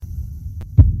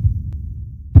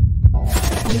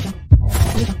Good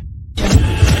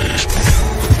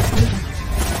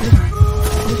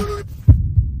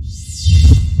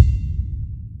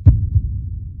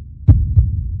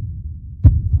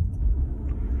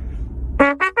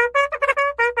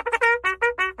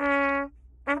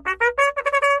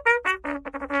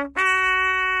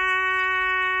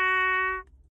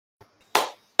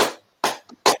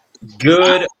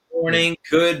morning,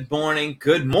 good morning,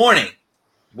 good morning.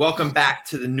 Welcome back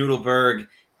to the Noodleberg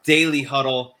Daily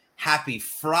Huddle. Happy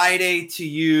Friday to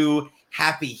you.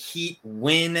 Happy Heat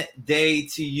win day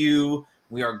to you.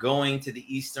 We are going to the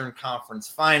Eastern Conference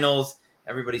Finals.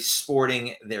 Everybody's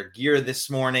sporting their gear this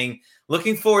morning.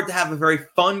 Looking forward to have a very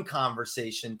fun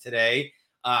conversation today.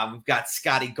 We've got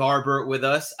Scotty Garber with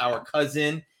us, our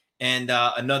cousin, and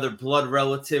another blood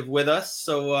relative with us.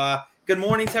 So good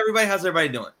morning to everybody. How's everybody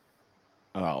doing?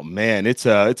 Oh man, it's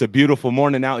a beautiful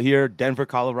morning out here, Denver,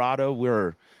 Colorado.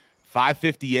 We're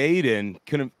 5:58 and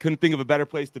couldn't think of a better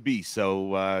place to be.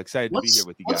 So excited to be here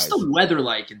with you guys. What's the weather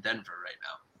like in Denver right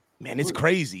now? Man, it's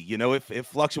crazy. You know, it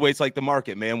fluctuates like the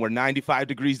market, man. We're 95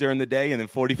 degrees during the day and then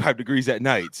 45 degrees at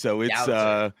night. So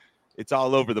it's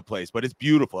all over the place, but it's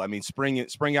beautiful. I mean,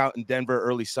 spring out in Denver,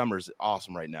 early summer is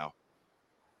awesome right now.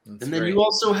 That's and then great. You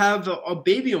also have a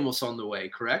baby almost on the way,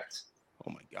 correct?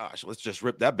 Oh my gosh, let's just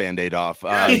rip that Band-Aid off.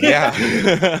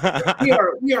 Yeah.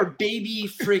 we are baby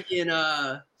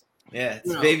freaking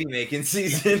it's baby making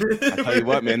season. I tell you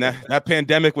what, man, that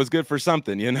pandemic was good for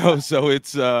something, you know. So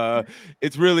it's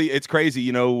crazy.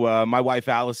 You know, my wife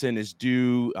Allison is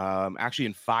due actually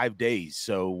in 5 days.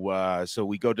 So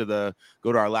we go to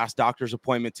our last doctor's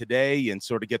appointment today and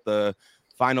sort of get the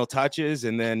final touches,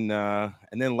 and then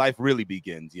life really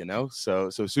begins, you know.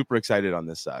 So super excited on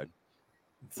this side.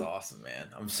 It's awesome, man.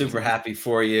 I'm super happy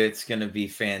for you. It's going to be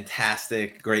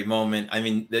fantastic. Great moment. I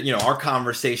mean, you know, our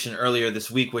conversation earlier this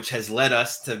week, which has led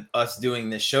us to us doing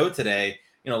this show today,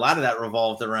 you know, a lot of that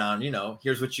revolved around, you know,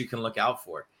 here's what you can look out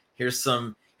for. Here's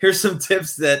some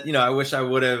tips that, you know, I wish I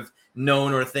would have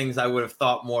known, or things I would have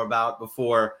thought more about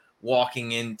before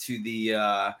walking into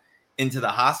the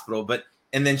hospital.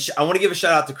 And then I want to give a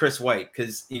shout out to Chris White,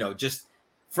 because, you know, just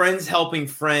friends helping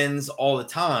friends all the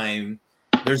time.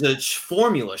 There's a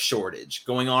formula shortage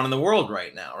going on in the world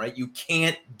right now, right? You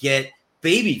can't get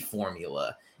baby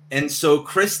formula. And so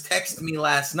Chris texted me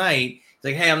last night. He's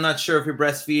like, hey, I'm not sure if you're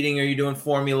breastfeeding or you're doing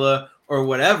formula or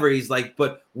whatever. He's like,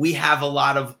 but we have a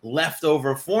lot of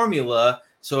leftover formula.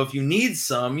 So if you need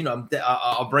some, you know,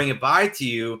 I'll bring it by to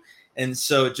you. And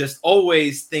so just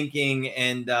always thinking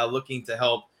and looking to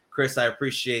help. Chris, I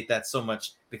appreciate that so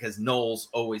much, because Knowles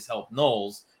always help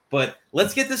Knowles. But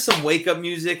let's get to some wake-up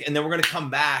music, and then we're going to come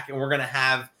back, and we're going to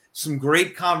have some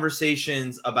great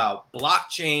conversations about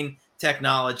blockchain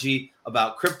technology,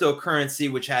 about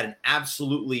cryptocurrency, which had an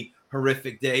absolutely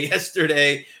horrific day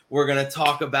yesterday. We're going to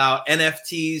talk about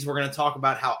NFTs. We're going to talk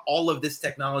about how all of this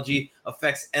technology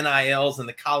affects NILs and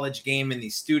the college game and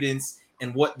these students,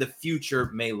 and what the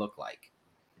future may look like.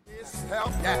 Wake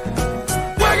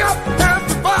up,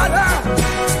 everybody!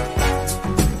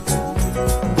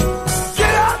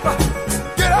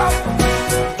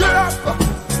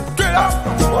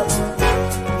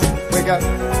 Wake up,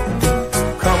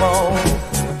 come on,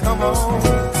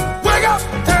 wake up,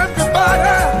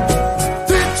 everybody,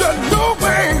 teach a new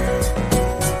way,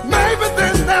 maybe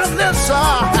then they'll listen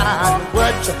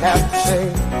what you have to say.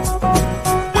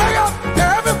 Wake up,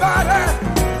 everybody,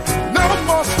 no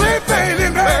more sleeping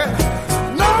in bed,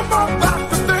 no more about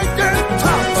to thinking,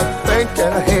 time for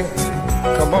thinking ahead,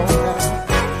 come on now.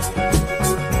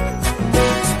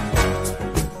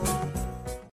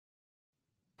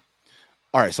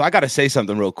 All right, so I got to say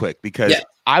something real quick, because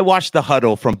I watch the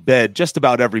huddle from bed just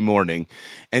about every morning.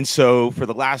 And so for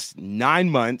the last 9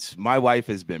 months, my wife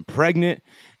has been pregnant,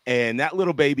 and that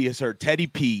little baby has heard Teddy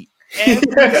P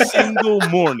every single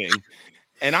morning.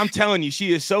 And I'm telling you,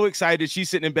 she is so excited. She's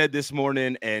sitting in bed this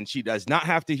morning, and she does not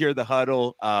have to hear the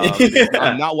huddle.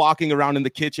 I'm not walking around in the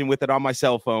kitchen with it on my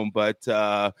cell phone, but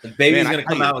the baby's going to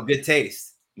come out with good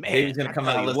taste. Man, baby's going to come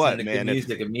out listening to good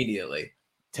music immediately.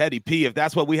 Teddy P, if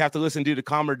that's what we have to listen to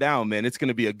calm her down, man, it's going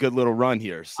to be a good little run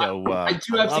here. So I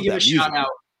do have to give a shout out.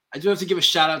 I do have to give a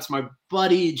shout out to my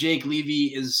buddy Jake Levy,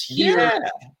 is here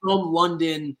from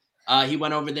London. He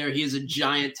went over there. He is a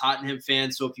giant Tottenham fan.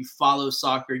 So if you follow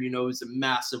soccer, you know it's a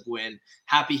massive win.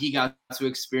 Happy he got to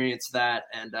experience that,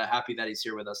 and happy that he's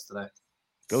here with us today.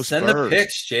 Go send the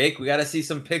pics, Jake. We got to see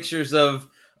some pictures of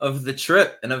the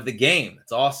trip and of the game.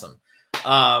 It's awesome.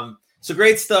 So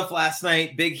great stuff last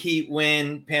night. Big Heat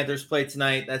win. Panthers play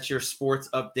tonight. That's your sports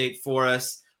update for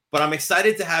us. But I'm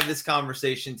excited to have this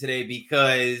conversation today,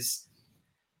 because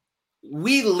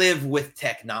we live with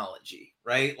technology,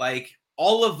 right? Like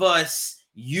all of us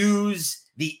use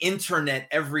the internet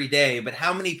every day, but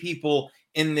how many people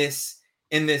in this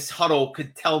huddle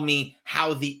could tell me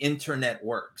how the internet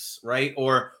works, right?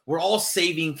 Or we're all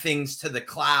saving things to the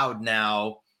cloud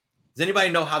now. Does anybody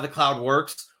know how the cloud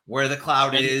works? Where the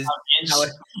cloud is,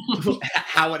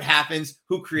 how it happens,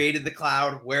 who created the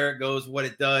cloud, where it goes, what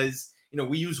it does. You know,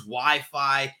 we use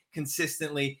Wi-Fi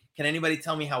consistently. Can anybody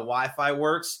tell me how Wi-Fi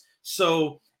works?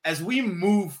 So as we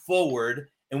move forward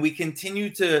and we continue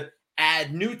to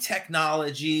add new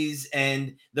technologies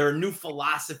and there are new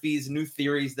philosophies, new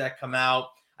theories that come out,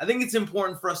 I think it's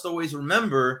important for us to always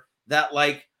remember that,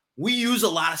 like, we use a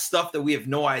lot of stuff that we have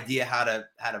no idea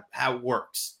how it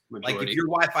works. Majority. Like if your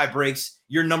Wi-Fi breaks,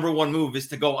 your number one move is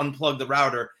to go unplug the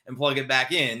router and plug it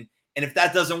back in. And if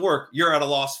that doesn't work, you're at a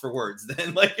loss for words.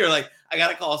 Then you're like, I got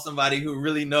to call somebody who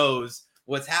really knows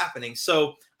what's happening.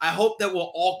 So I hope that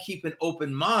we'll all keep an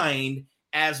open mind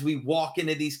as we walk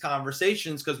into these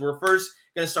conversations, because we're first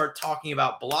going to start talking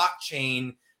about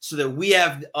blockchain so that we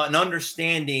have an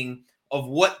understanding of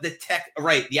what the tech,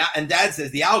 right? Yeah. And Dad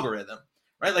says the algorithm,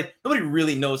 right? Like nobody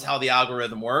really knows how the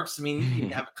algorithm works. I mean, you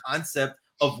can have a concept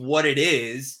of what it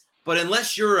is, but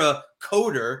unless you're a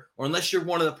coder or unless you're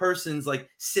one of the persons like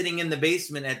sitting in the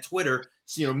basement at Twitter,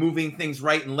 you know, moving things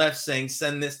right and left, saying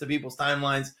send this to people's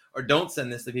timelines or don't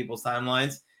send this to people's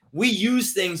timelines, we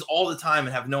use things all the time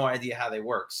and have no idea how they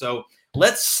work. So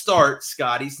let's start,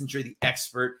 Scotty, since you're the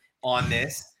expert on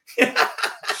this.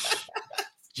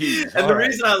 Jeez, and the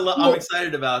reason I'm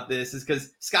excited about this is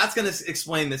because Scott's going to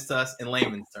explain this to us in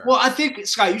layman's terms. Well, I think,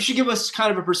 Scott, you should give us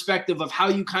kind of a perspective of how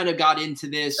you kind of got into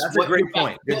this. That's a great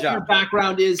point. Good job. What your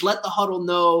background is. Let the huddle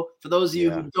know, for those of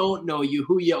you who don't know you,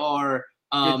 who you are,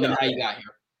 and how you got here.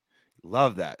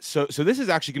 Love that. So this is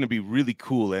actually going to be really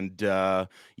cool. And,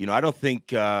 you know, I don't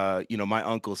think, you know, my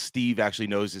uncle Steve actually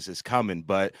knows this is coming,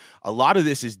 but a lot of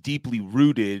this is deeply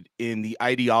rooted in the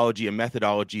ideology and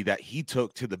methodology that he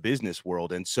took to the business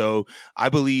world. And so I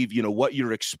believe, you know, what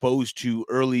you're exposed to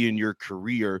early in your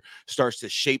career starts to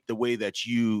shape the way that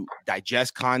you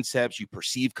digest concepts, you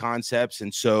perceive concepts.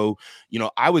 And so, you know,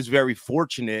 I was very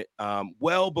fortunate,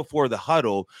 well before the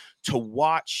huddle, to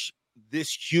watch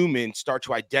this human start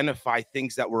to identify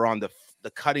things that were on the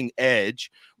cutting edge,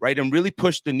 right? And really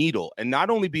push the needle and not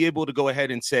only be able to go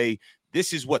ahead and say,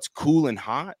 this is what's cool and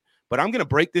hot, but I'm going to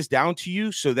break this down to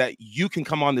you so that you can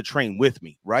come on the train with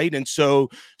me, right? And so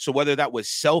whether that was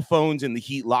cell phones in the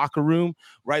Heat locker room,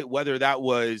 right? Whether that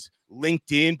was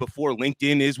LinkedIn before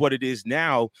LinkedIn is what it is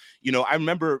now, you know, I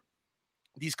remember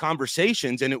these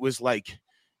conversations and it was like,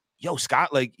 yo,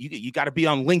 Scott, like you got to be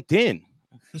on LinkedIn.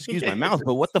 Excuse my mouth,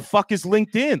 but what the fuck is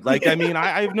LinkedIn? Like, I mean,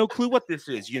 I have no clue what this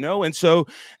is, you know? And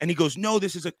he goes, no,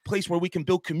 this is a place where we can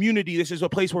build community. This is a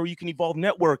place where you can evolve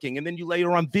networking. And then you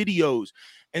layer on videos.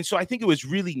 And so I think it was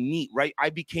really neat, right? I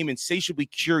became insatiably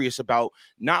curious about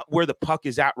not where the puck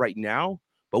is at right now,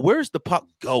 but where's the puck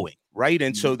going, right?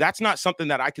 And so that's not something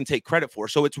that I can take credit for.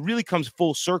 So it really comes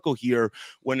full circle here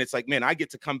when it's like, man, I get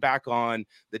to come back on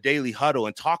the Daily Huddle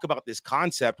and talk about this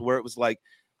concept where it was like,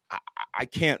 I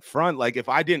can't front. Like if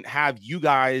I didn't have you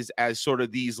guys as sort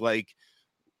of these, like,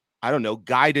 I don't know,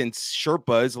 guidance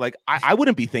Sherpas, like I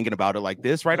wouldn't be thinking about it like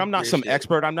this, right? I'm not some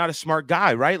expert. I'm not a smart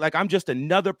guy, right? Like I'm just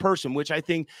another person, which I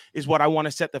think is what I want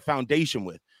to set the foundation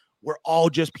with. We're all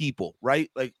just people, right?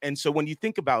 Like, and so when you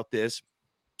think about this,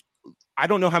 I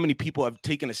don't know how many people have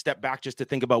taken a step back just to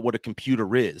think about what a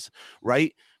computer is,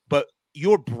 right? But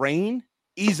your brain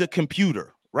is a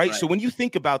computer. Right. So when you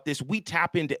think about this, we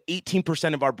tap into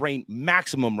 18% of our brain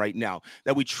maximum right now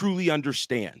that we truly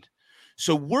understand.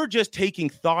 So we're just taking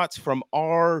thoughts from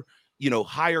our, you know,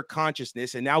 higher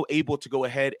consciousness and now able to go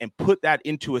ahead and put that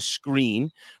into a screen.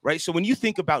 Right. So when you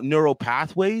think about neural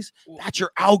pathways, that's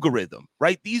your algorithm.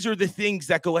 Right. These are the things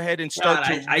that go ahead and start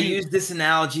I used this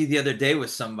analogy the other day with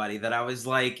somebody that I was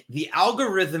like, the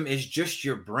algorithm is just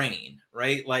your brain.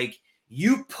 Right. Like,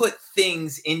 you put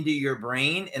things into your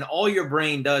brain and all your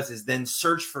brain does is then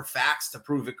search for facts to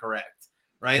prove it correct,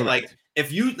 right? Correct. Like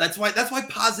if you, that's why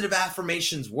positive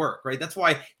affirmations work, right? That's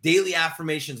why daily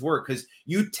affirmations work, because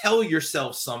you tell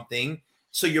yourself something,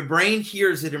 so your brain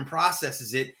hears it and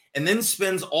processes it and then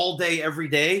spends all day, every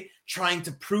day trying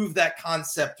to prove that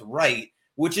concept right,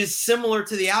 which is similar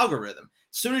to the algorithm.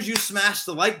 As soon as you smash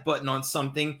the like button on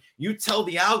something, you tell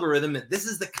the algorithm that this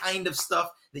is the kind of stuff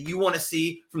that you want to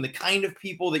see from the kind of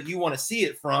people that you want to see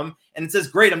it from. And it says,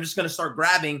 great, I'm just going to start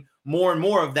grabbing more and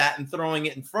more of that and throwing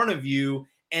it in front of you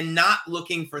and not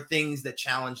looking for things that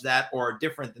challenge that or are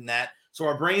different than that. So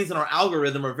our brains and our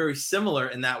algorithm are very similar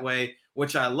in that way,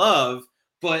 which I love.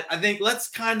 but I think let's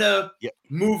kind of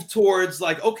move towards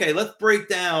like, okay, let's break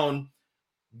down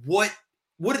what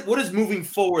does moving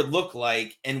forward look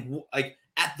like, and like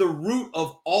at the root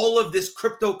of all of this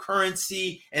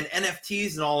cryptocurrency and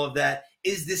NFTs and all of that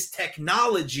is this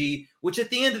technology, which at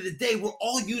the end of the day, we're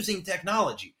all using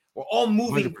technology. We're all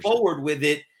moving 100%. forward with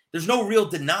it. There's no real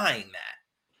denying that.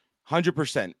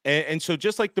 100%. And so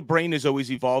just like the brain is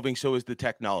always evolving, so is the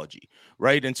technology,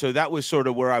 right? And so that was sort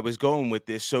of where I was going with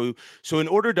this. So in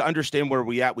order to understand where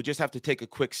we're at, we just have to take a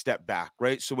quick step back,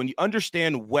 right? So when you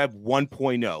understand Web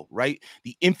 1.0, right,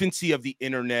 the infancy of the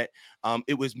internet,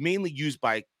 it was mainly used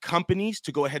by companies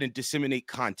to go ahead and disseminate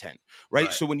content,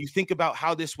 right? So when you think about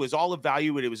how this was all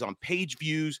evaluated, it was on page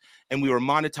views, and we were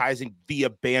monetizing via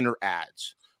banner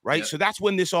ads. Right. So that's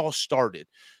when this all started.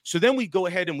 So then we go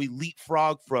ahead and we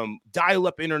leapfrog from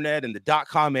dial-up internet and the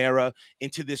 .com era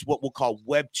into this, what we'll call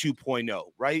Web 2.0.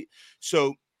 Right.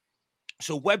 So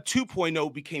Web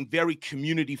 2.0 became very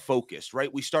community focused.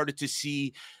 Right. We started to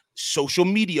see social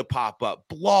media pop up,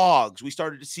 blogs. We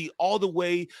started to see all the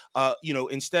way,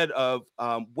 instead of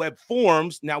web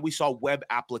forms, now we saw web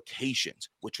applications,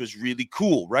 which was really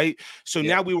cool, right? So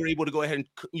now we were able to go ahead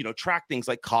and, track things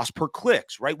like cost per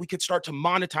clicks, right? We could start to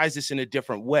monetize this in a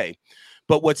different way.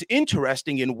 But what's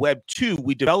interesting in Web 2,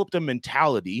 we developed a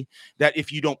mentality that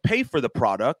if you don't pay for the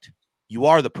product, you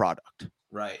are the product.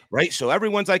 Right. So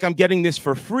everyone's like, I'm getting this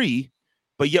for free.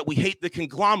 But yet we hate the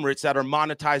conglomerates that are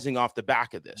monetizing off the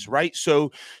back of this, right?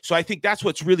 So I think that's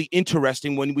what's really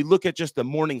interesting when we look at just the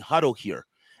morning huddle here.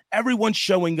 Everyone's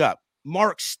showing up.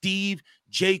 Mark, Steve,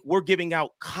 Jake, we're giving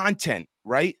out content,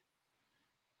 right?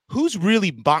 Who's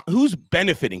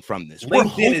benefiting from this?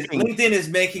 LinkedIn is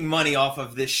making money off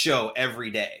of this show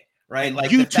every day, right? Like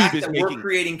YouTube the fact that we're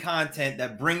creating content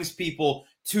that brings people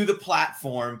to the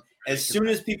platform as soon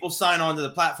as people sign on to the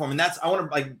platform. And I want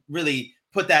to like really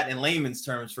put that in layman's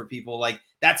terms for people. Like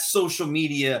that's social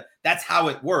media. That's how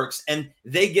it works. And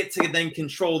they get to then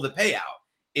control the payout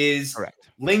is correct.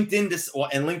 LinkedIn.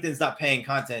 And LinkedIn's not paying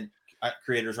content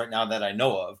creators right now that I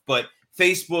know of, but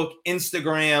Facebook,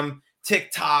 Instagram,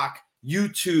 TikTok,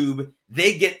 YouTube,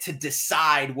 they get to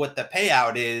decide what the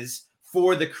payout is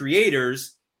for the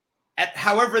creators at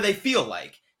however they feel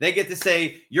like. They get to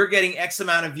say, you're getting X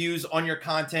amount of views on your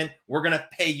content. We're going to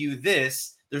pay you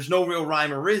this. There's no real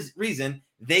rhyme or reason.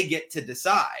 They get to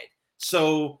decide.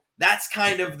 So that's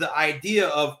kind of the idea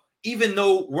of, even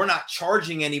though we're not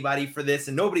charging anybody for this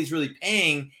and nobody's really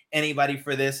paying anybody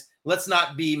for this, let's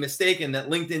not be mistaken that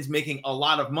LinkedIn's making a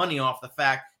lot of money off the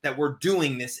fact that we're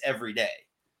doing this every day.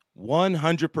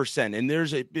 100%. And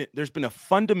there's been a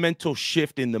fundamental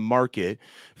shift in the market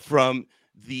from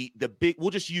the big, we'll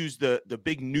just use the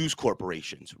big news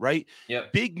corporations, right?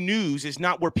 Big news is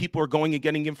not where people are going and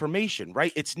getting information,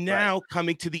 right? It's now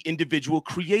coming to the individual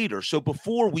creator. So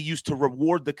before we used to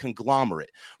reward the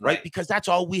conglomerate, right? Because that's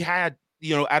all we had,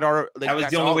 at our, like, that was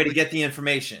the only way to get the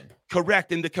information.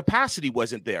 Correct. And the capacity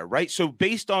wasn't there, right? So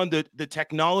based on the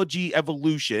technology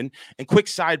evolution, and quick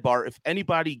sidebar, if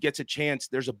anybody gets a chance,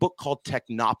 there's a book called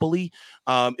Technopoly.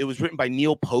 It was written by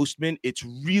Neil Postman. It's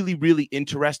really, really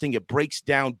interesting. It breaks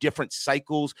down different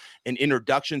cycles and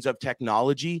introductions of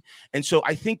technology. And so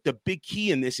I think the big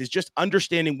key in this is just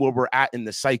understanding where we're at in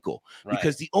the cycle,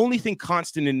 because the only thing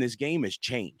constant in this game is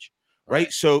change.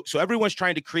 Right. So everyone's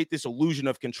trying to create this illusion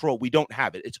of control. We don't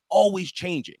have it. It's always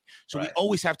changing. So we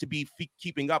always have to be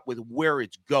keeping up with where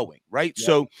it's going. Right.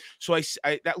 So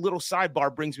I that little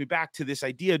sidebar brings me back to this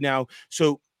idea now.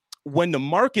 So when the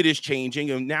market is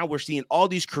changing, and now we're seeing all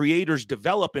these creators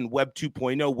develop in Web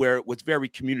 2.0, where it was very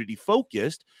community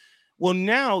focused. Well,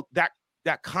 now that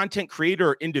content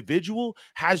creator or individual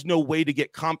has no way to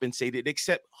get compensated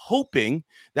except hoping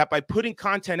that by putting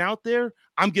content out there,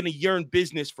 I'm going to earn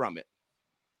business from it.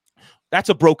 That's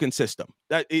a broken system.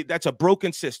 That's a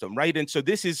broken system, right? And so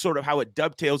this is sort of how it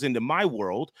dovetails into my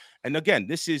world. And again,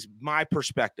 this is my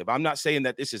perspective. I'm not saying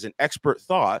that this is an expert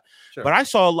thought, but I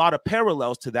saw a lot of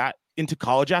parallels to that into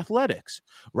college athletics,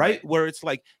 right? Where it's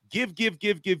like give,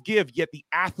 yet the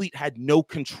athlete had no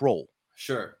control.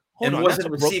 And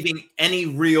wasn't receiving any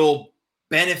real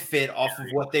benefit off of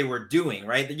what they were doing,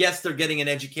 right? Yes, they're getting an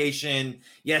education.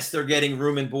 Yes, they're getting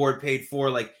room and board paid for.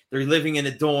 Like they're living in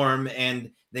a dorm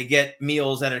and they get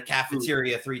meals at a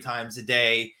cafeteria 3 times a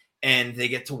day, and they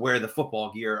get to wear the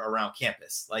football gear around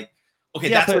campus. Like, okay,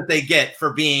 that's what they get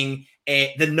for being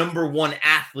the number 1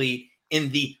 athlete in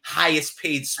the highest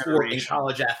paid sport in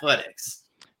college athletics.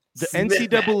 The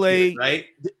NCAA, right?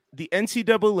 The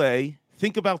NCAA,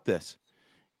 think about this,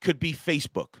 could be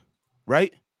Facebook,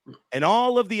 right? And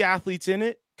all of the athletes in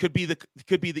it could be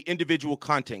the individual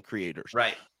content creators.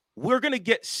 Right. we're going to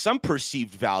get some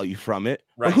perceived value from it.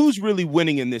 Right. But who's really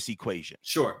winning in this equation?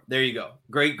 Sure. There you go.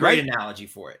 Great analogy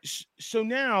for it.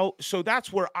 So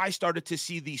that's where I started to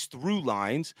see these through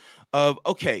lines of,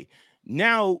 okay,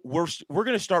 now we're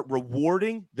going to start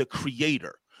rewarding the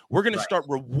creator. We're going to start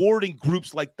rewarding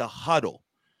groups like the Huddle.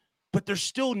 But there's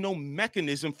still no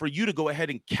mechanism for you to go ahead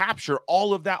and capture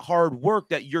all of that hard work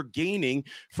that you're gaining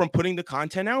from putting the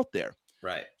content out there.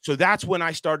 Right. So that's when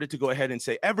I started to go ahead and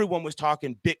say, everyone was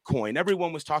talking Bitcoin.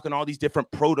 Everyone was talking all these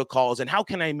different protocols and how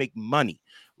can I make money,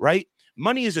 right?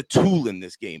 Money is a tool in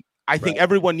this game. I think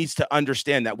everyone needs to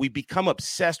understand that we become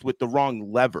obsessed with the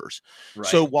wrong levers. Right.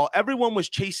 So while everyone was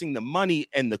chasing the money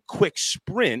and the quick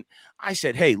sprint, I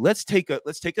said, hey, let's take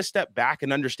a step back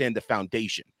and understand the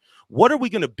foundation. What are we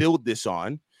going to build this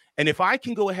on? And if I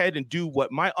can go ahead and do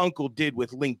what my uncle did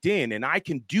with LinkedIn, and I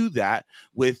can do that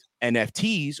with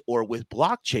NFTs or with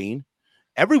blockchain,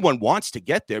 everyone wants to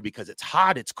get there because it's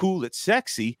hot, it's cool, it's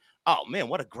sexy. Oh man,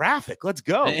 what a graphic. Let's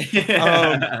go. Way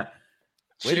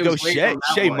to go,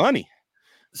 Shay Money.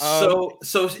 So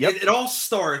it all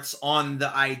starts on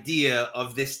the idea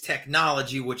of this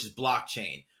technology, which is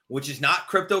blockchain, which is not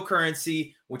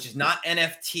cryptocurrency, which is not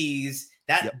NFTs.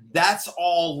 That's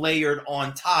all layered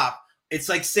on top. It's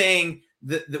like saying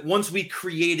that once we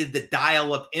created the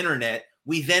dial-up internet,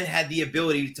 we then had the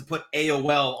ability to put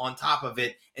AOL on top of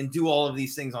it and do all of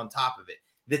these things on top of it.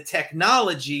 The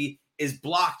technology is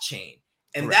blockchain.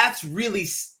 And that's really,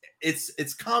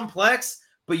 it's complex,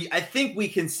 but I think we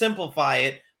can simplify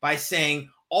it by saying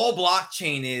all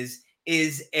blockchain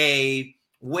is a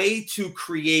way to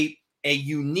create a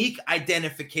unique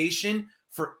identification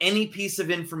for any piece of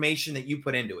information that you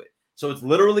put into it. So it's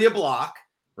literally a block,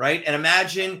 right? And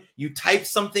imagine you type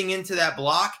something into that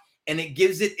block and it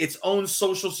gives it its own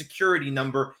social security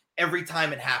number every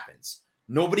time it happens.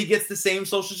 Nobody gets the same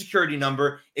social security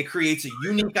number. It creates a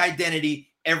unique identity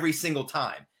every single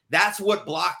time. That's what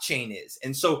blockchain is.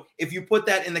 And so if you put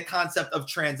that in the concept of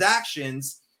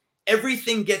transactions,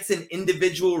 everything gets an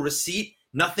individual receipt.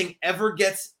 Nothing ever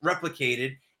gets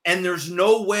replicated. And there's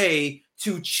no way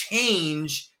to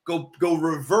go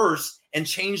reverse and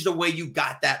change the way you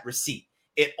got that receipt.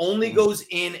 It only goes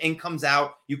in and comes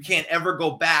out. You can't ever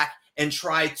go back and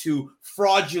try to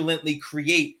fraudulently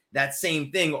create that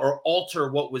same thing or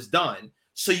alter what was done.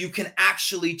 So you can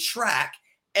actually track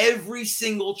every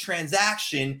single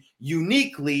transaction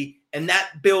uniquely, and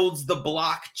that builds the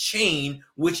blockchain,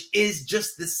 which is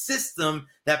just the system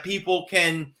that people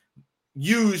can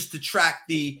use to track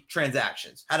the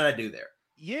transactions. How did I do there?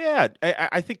 Yeah,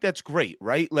 I think that's great,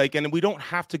 right? Like, and we don't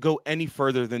have to go any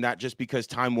further than that just because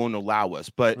time won't allow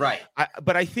us. But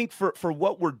I think for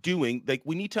what we're doing, like,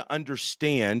 we need to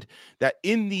understand that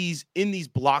in these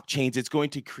blockchains, it's going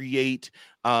to create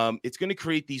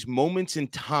these moments in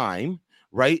time,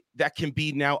 right, that can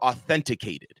be now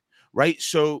authenticated, right?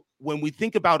 So when we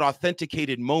think about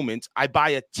authenticated moments, I buy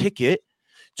a ticket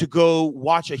to go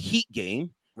watch a Heat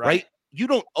game, right? You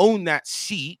don't own that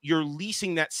seat. You're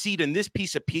leasing that seat. And this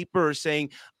piece of paper is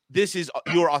saying, this is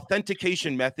your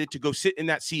authentication method to go sit in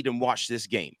that seat and watch this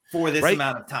game. For this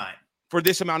amount of time. For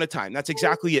this amount of time. That's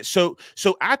exactly it. So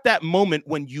at that moment,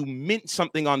 when you mint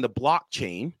something on the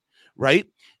blockchain, right,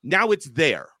 now it's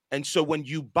there. And so when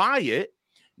you buy it,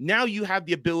 now you have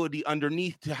the ability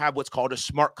underneath to have what's called a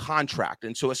smart contract.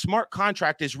 And so a smart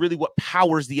contract is really what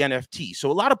powers the NFT. So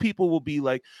a lot of people will be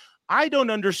like, I don't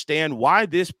understand why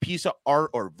this piece of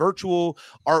art or virtual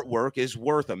artwork is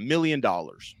worth $1 million.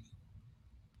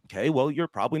 Okay, well, you're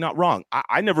probably not wrong.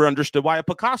 I never understood why a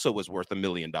Picasso was worth $1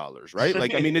 million, right?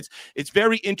 Like, I mean, it's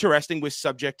very interesting with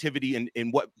subjectivity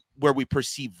and where we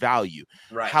perceive value.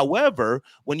 Right. However,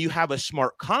 when you have a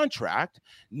smart contract,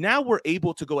 now we're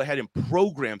able to go ahead and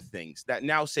program things that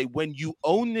now say, when you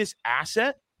own this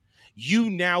asset, you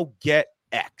now get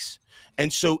X.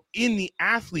 And so in the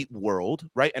athlete world,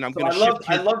 right? And I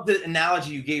love the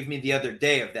analogy you gave me the other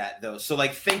day of that, though. So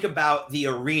like, think about the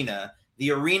arena.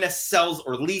 The arena sells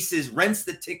or rents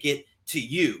the ticket to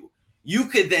you. You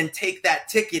could then take that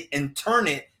ticket and turn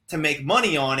it to make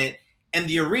money on it, and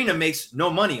the arena makes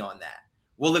no money on that.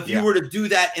 Well, if you were to do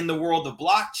that in the world of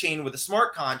blockchain with a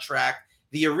smart contract,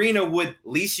 the arena would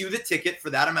lease you the ticket for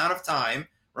that amount of time,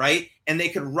 right? And they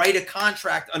could write a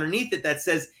contract underneath it that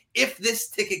says, if this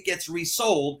ticket gets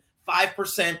resold,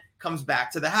 5% comes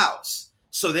back to the house.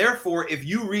 So therefore, if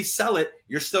you resell it,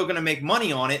 you're still going to make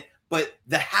money on it, but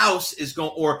the house is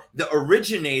going, or the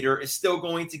originator is still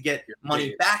going to get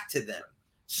money back to them.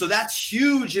 So that's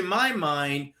huge in my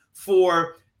mind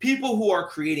for people who are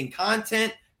creating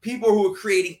content, people who are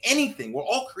creating anything. We're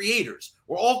all creators.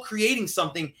 We're all creating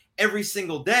something every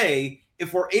single day.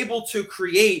 If we're able to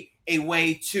create a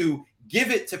way to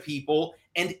give it to people.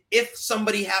 And if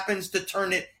somebody happens to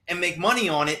turn it and make money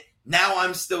on it, now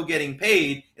I'm still getting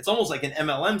paid. It's almost like an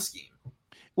MLM scheme.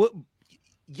 Well,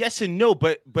 yes and no,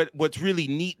 but what's really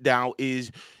neat now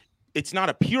is it's not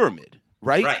a pyramid,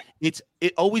 right? It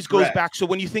always goes back. So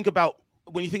when you think about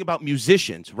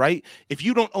musicians, right? If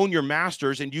you don't own your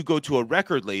masters and you go to a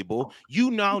record label,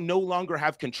 you now no longer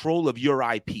have control of your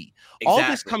IP. Exactly. All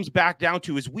this comes back down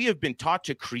to is we have been taught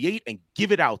to create and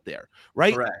give it out there,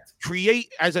 right? Correct.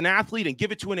 Create as an athlete and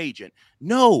give it to an agent.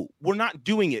 No, we're not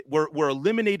doing it. We're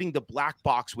eliminating the black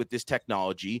box with this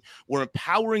technology. We're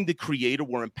empowering the creator.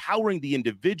 We're empowering the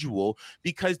individual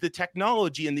because the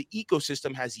technology and the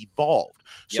ecosystem has evolved.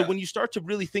 So when you start to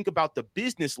really think about the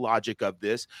business logic of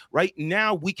this, right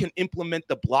now we can implement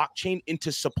the blockchain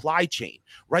into supply chain,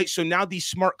 right? So now these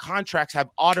smart contracts have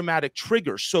automatic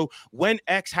triggers. So when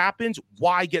X happens,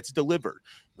 Y gets delivered.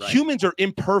 Right. Humans are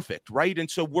imperfect, right? And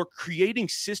so we're creating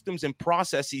systems and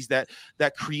processes that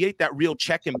create that real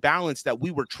check and balance that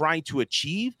we were trying to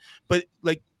achieve. But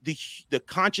like the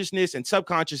consciousness and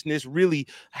subconsciousness really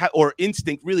or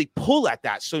instinct really pull at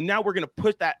that. So now we're going to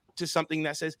put that to something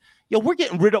that says, we're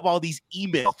getting rid of all these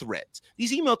email threads.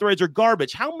 These email threads are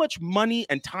garbage. How much money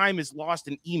and time is lost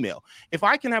in email? If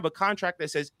I can have a contract that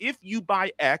says, if you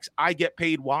buy X, I get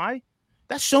paid Y,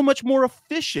 that's so much more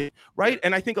efficient, right?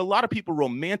 And I think a lot of people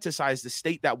romanticize the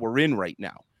state that we're in right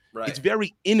now. Right. It's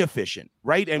very inefficient,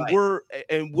 right? And we're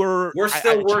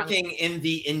still working in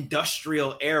the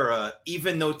industrial era,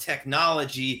 even though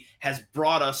technology has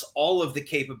brought us all of the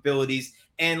capabilities.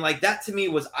 And like that to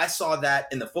me I saw that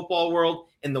in the football world,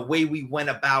 in the way we went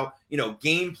about,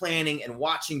 game planning and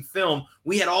watching film.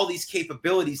 We had all these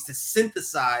capabilities to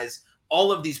synthesize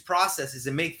all of these processes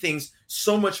and make things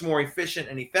so much more efficient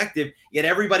and effective. Yet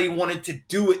everybody wanted to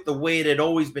do it the way it had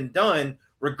always been done,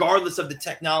 regardless of the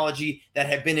technology that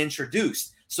had been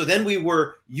introduced. So then we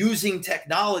were using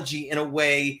technology in a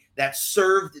way that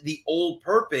served the old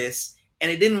purpose, and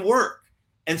it didn't work.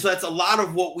 And so that's a lot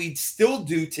of what we still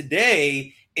do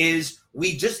today is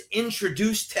we just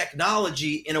introduce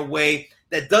technology in a way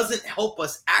that doesn't help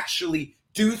us actually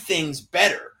do things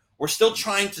better. We're still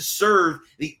trying to serve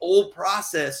the old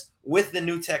process with the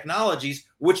new technologies,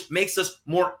 which makes us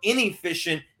more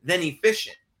inefficient than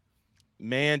efficient.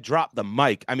 Man, drop the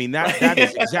mic. I mean, that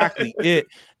is exactly it.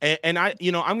 And I'm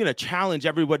going to challenge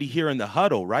everybody here in the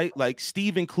huddle, right? Like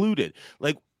Steve included.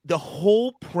 Like the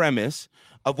whole premise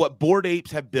of what Bored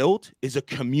Apes have built is a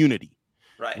community.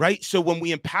 Right. So when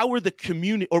we empower the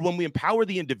community or when we empower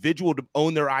the individual to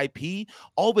own their IP,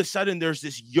 all of a sudden there's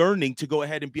this yearning to go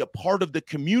ahead and be a part of the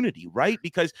community, right?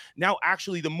 Because now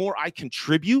actually the more I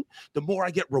contribute, the more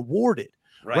I get rewarded.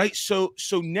 Right. So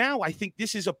now I think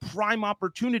this is a prime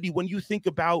opportunity when you think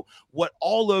about what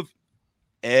all of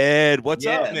Ed, what's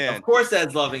up, man? Of course,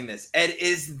 Ed's loving this. Ed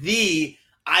is the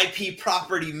IP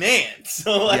property man.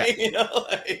 So great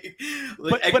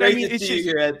to see you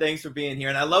here, Ed. Thanks for being here.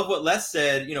 And I love what Les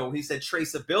said. He said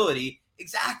traceability.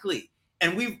 Exactly.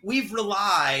 And we've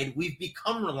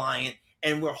become reliant,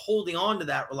 and we're holding on to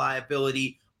that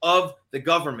reliability of the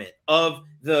government, of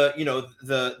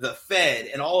the Fed,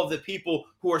 and all of the people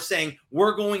who are saying,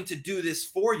 we're going to do this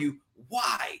for you.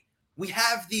 Why? We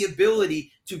have the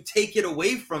ability to take it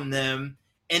away from them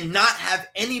and not have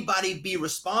anybody be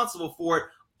responsible for it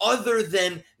other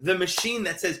than the machine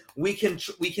that says we can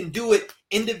do it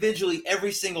individually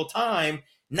every single time.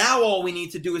 Now all we need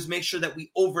to do is make sure that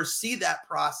we oversee that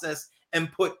process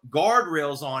and put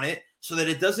guardrails on it so that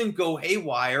it doesn't go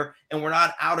haywire and we're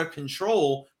not out of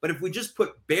control. But if we just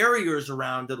put barriers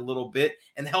around it a little bit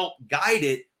and help guide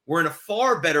it, we're in a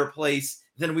far better place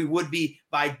than we would be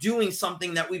by doing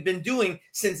something that we've been doing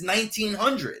since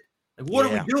 1900. Like, what are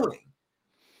we doing?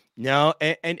 No,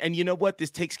 and you know what?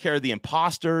 This takes care of the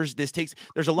imposters.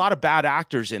 There's a lot of bad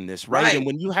actors in this, right? And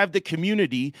when you have the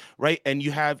community, right, and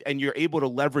you're able to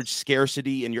leverage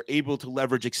scarcity and you're able to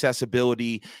leverage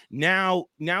accessibility, now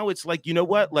it's like, you know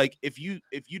what? Like if you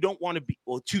don't want to be,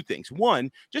 well, two things. One,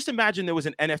 just imagine there was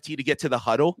an NFT to get to the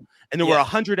huddle and there were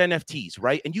 100 NFTs,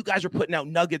 right? And you guys are putting out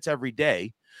nuggets every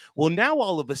day. Well, now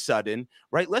all of a sudden,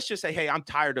 right, let's just say, hey, I'm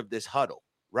tired of this huddle.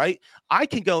 Right. I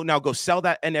can go sell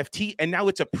that NFT. And now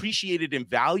it's appreciated in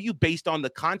value based on the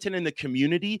content in the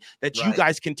community that you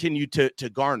guys continue to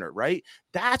garner. Right.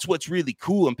 That's what's really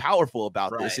cool and powerful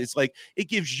about this. It's like it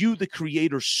gives you, the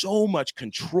creator, so much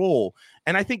control.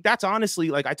 And I think that's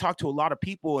honestly, like, I talk to a lot of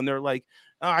people and they're like,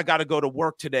 oh, I got to go to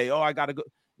work today. Oh, I got to go.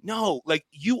 No, like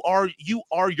you are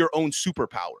your own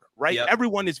superpower, right? Yep.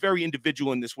 Everyone is very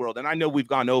individual in this world. And I know we've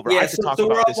gone over. Yeah, I could talk so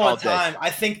about we're up this all on day. time. I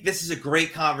think this is a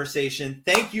great conversation.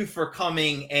 Thank you for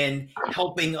coming and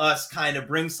helping us kind of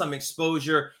bring some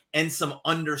exposure and some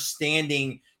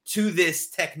understanding to this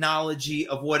technology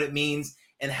of what it means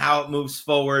and how it moves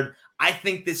forward. I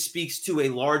think this speaks to a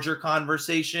larger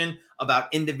conversation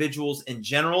about individuals in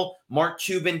general. Mark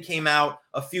Cuban came out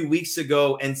a few weeks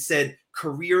ago and said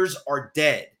careers are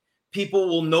dead. People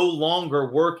will no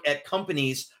longer work at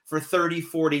companies for 30,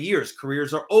 40 years.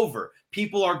 Careers are over.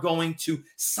 People are going to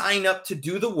sign up to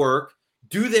do the work,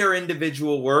 do their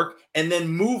individual work, and then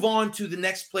move on to the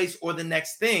next place or the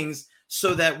next things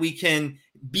so that we can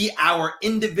be our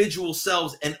individual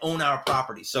selves and own our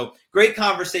property. So great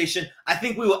conversation. I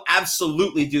think we will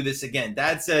absolutely do this again.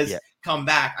 Dad says, come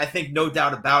back. I think no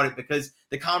doubt about it, because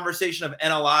the conversation of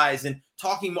NLIs and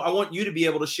talking more, I want you to be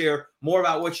able to share more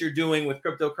about what you're doing with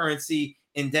cryptocurrency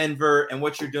in Denver and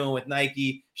what you're doing with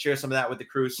Nike. Share some of that with the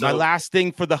crew. So my last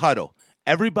thing for the huddle,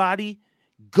 everybody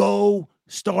go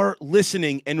start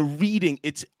listening and reading.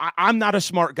 I'm not a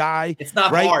smart guy. It's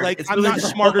not right. hard. Like it's I'm really not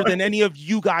smarter than any of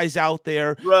you guys out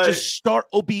there. Right. Just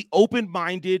be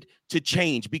open-minded to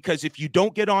change, because if you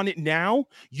don't get on it now,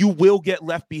 you will get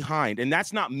left behind. And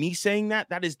that's not me saying that.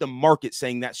 That is the market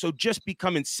saying that. So just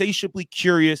become insatiably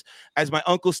curious, as my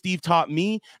Uncle Steve taught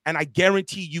me. And I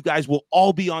guarantee you guys will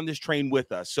all be on this train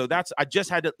with us. So I just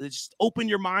had to just open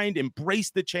your mind, embrace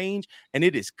the change, and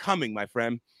it is coming, my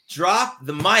friend. Drop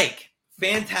the mic.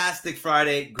 Fantastic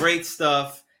Friday. Great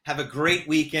stuff. Have a great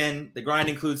weekend. The grind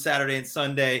includes Saturday and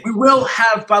Sunday. We will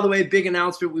have, by the way, a big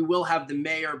announcement. We will have the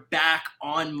mayor back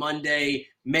on Monday.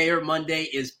 Mayor Monday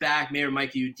is back. Mayor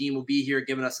Mikey Udine will be here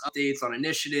giving us updates on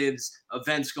initiatives,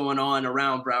 events going on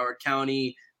around Broward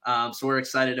County. So we're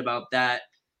excited about that.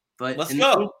 But let's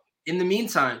go. In the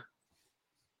meantime,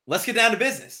 let's get down to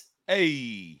business.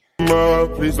 Hey.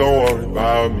 Please don't worry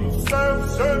about me.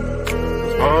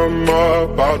 I'm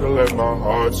about to let my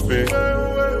heart speak.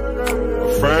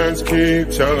 My friends keep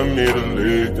telling me to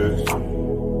leave this.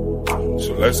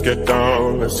 So let's get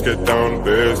down to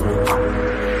business.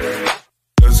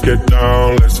 Let's get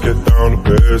down to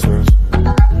business.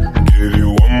 Give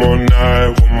you one more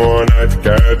night to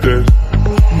get this.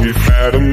 We've had a